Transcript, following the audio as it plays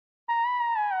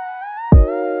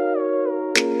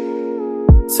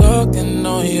Talking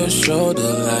on your shoulder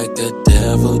like the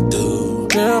devil do.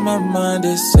 Girl, my mind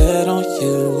is set on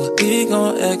you. We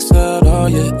gon' X out all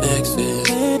your exes.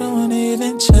 They don't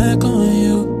even check on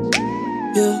you.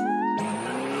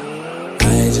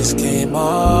 I just came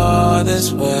all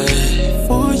this way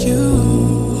for you.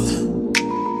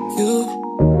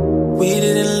 We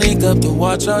didn't link up to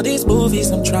watch all these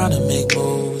movies. I'm trying to make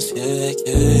moves, yeah.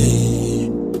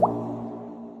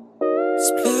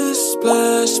 Splish,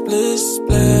 splash, splish,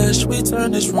 splash. We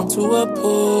turn this room to a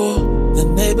pool. The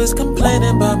neighbors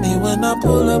complaining about me when I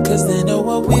pull up, cause they know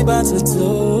what we about to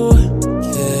do.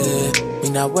 Yeah, we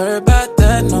not worried about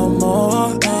that no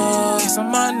more. Kiss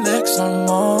on my neck some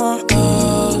more.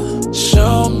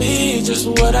 Show me just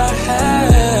what I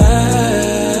have.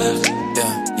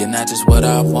 Yeah, you're not just what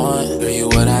I want, girl, you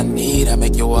what I need. I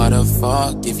make your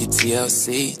waterfall, give you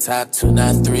TLC. Top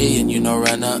 293, and you know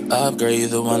runner up. Girl, you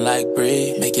the one like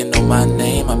Brie. Make you know my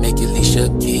name, I make you leash your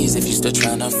keys. If you still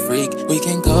tryna freak, we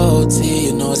can go T.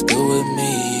 You know it's good with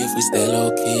me if we stay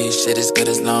low-key. Shit is good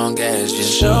as long as you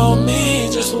show me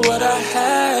just what I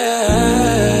have.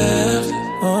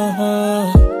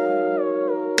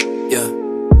 Yeah,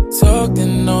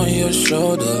 talking on your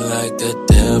shoulder like the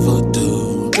devil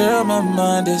do. Girl, my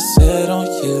mind is set on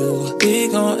you. We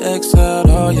gon' X out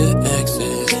all your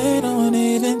exes. They don't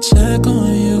even check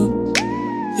on you.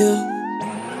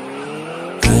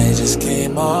 I just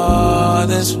came all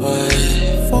this way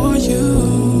for you.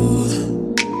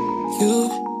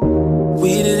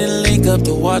 We didn't link up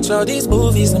to watch all these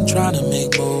movies. I'm trying to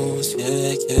make moves,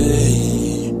 yeah.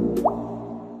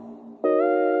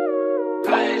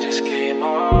 I just came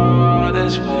all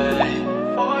this way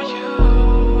for you.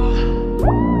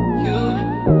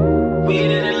 We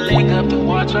didn't link up to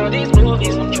watch all these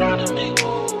movies. I'm trying to make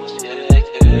moves, yeah.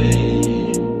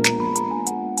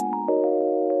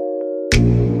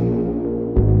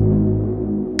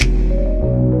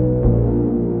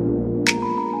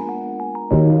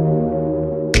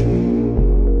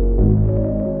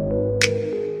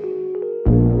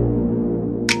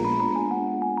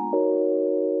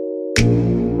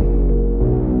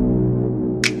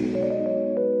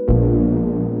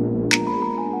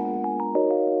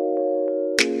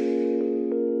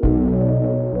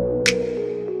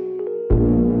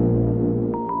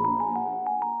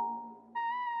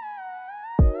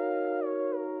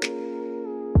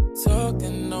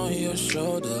 Talking on your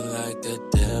shoulder like the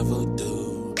devil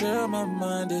do. Girl, my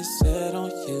mind is set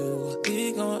on you.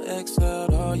 We gon' X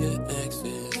out all your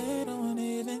exes. They don't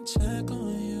even check on you.